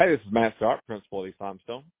Hey, this is Matt Scott, principal at East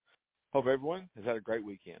Limestone. Hope everyone has had a great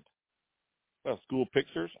weekend. Well, school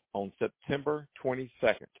pictures on September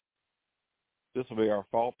 22nd. This will be our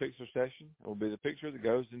fall picture session and will be the picture that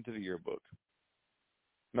goes into the yearbook.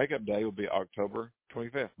 Makeup day will be October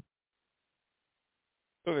 25th.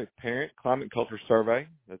 We have a parent climate and culture survey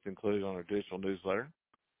that's included on our digital newsletter.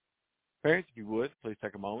 Parents, if you would, please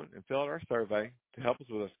take a moment and fill out our survey to help us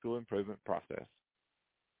with our school improvement process.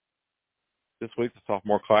 This week, the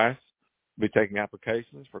sophomore class will be taking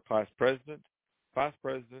applications for class president, vice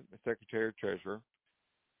president, and secretary or treasurer.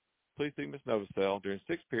 Please see Ms. Novosel during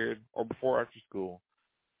sixth period or before or after school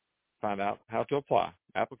to find out how to apply.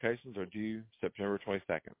 Applications are due September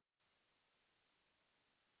 22nd.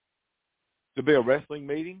 There'll be a wrestling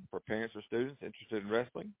meeting for parents or students interested in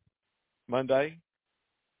wrestling Monday,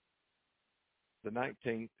 the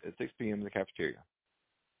 19th at 6 p.m. in the cafeteria.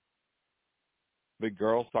 Big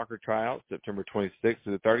girls soccer tryouts September 26th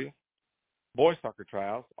to the 30th. Boys soccer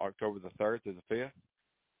tryouts October the 3rd to the 5th.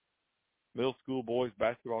 Middle school boys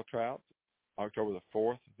basketball tryouts October the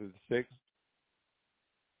 4th through the 6th.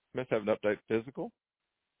 Must have an update physical.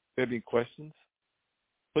 If you have any questions,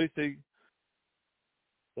 please see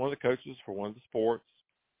one of the coaches for one of the sports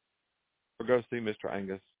or go see Mr.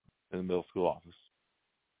 Angus in the middle school office.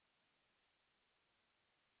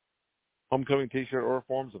 Homecoming t-shirt order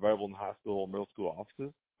forms available in the high school and middle school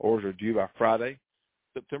offices. Orders are due by Friday,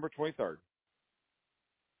 September 23rd.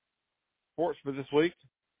 Sports for this week,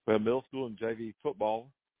 we have middle school and JV football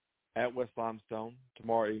at West Limestone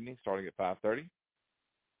tomorrow evening starting at 5:30.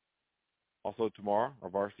 Also tomorrow, our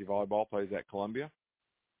varsity volleyball plays at Columbia.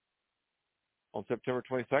 On September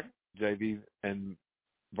 22nd, JV and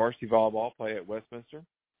varsity volleyball play at Westminster.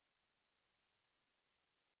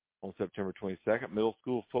 On September 22nd, middle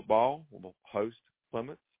school football will host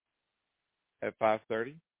Clements at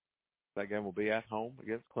 5:30. That game will be at home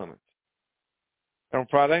against Clements. And on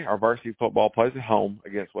Friday, our varsity football plays at home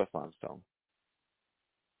against West Limestone.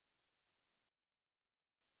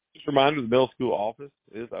 Just a reminder, the middle school office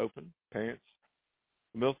is open. Parents,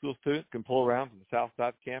 the middle school students can pull around to the south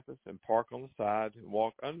side campus and park on the side and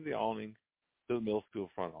walk under the awning to the middle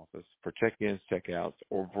school front office for check-ins, check-outs,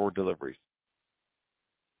 or for deliveries.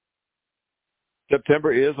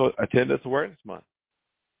 September is Attendance Awareness Month.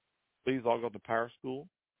 Please log on to Power School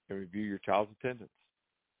and review your child's attendance.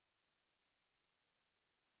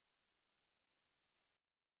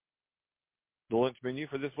 The lunch menu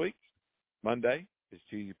for this week: Monday is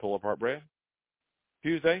cheesy pull-apart bread.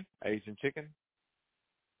 Tuesday, Asian chicken.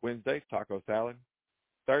 Wednesday, taco salad.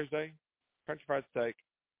 Thursday, country fried steak.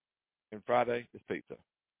 And Friday is pizza.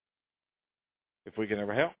 If we can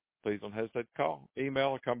ever help, please don't hesitate to call, email,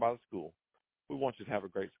 or come by the school. We want you to have a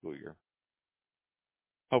great school year.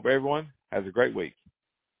 Hope everyone has a great week.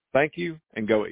 Thank you, and go Eagles.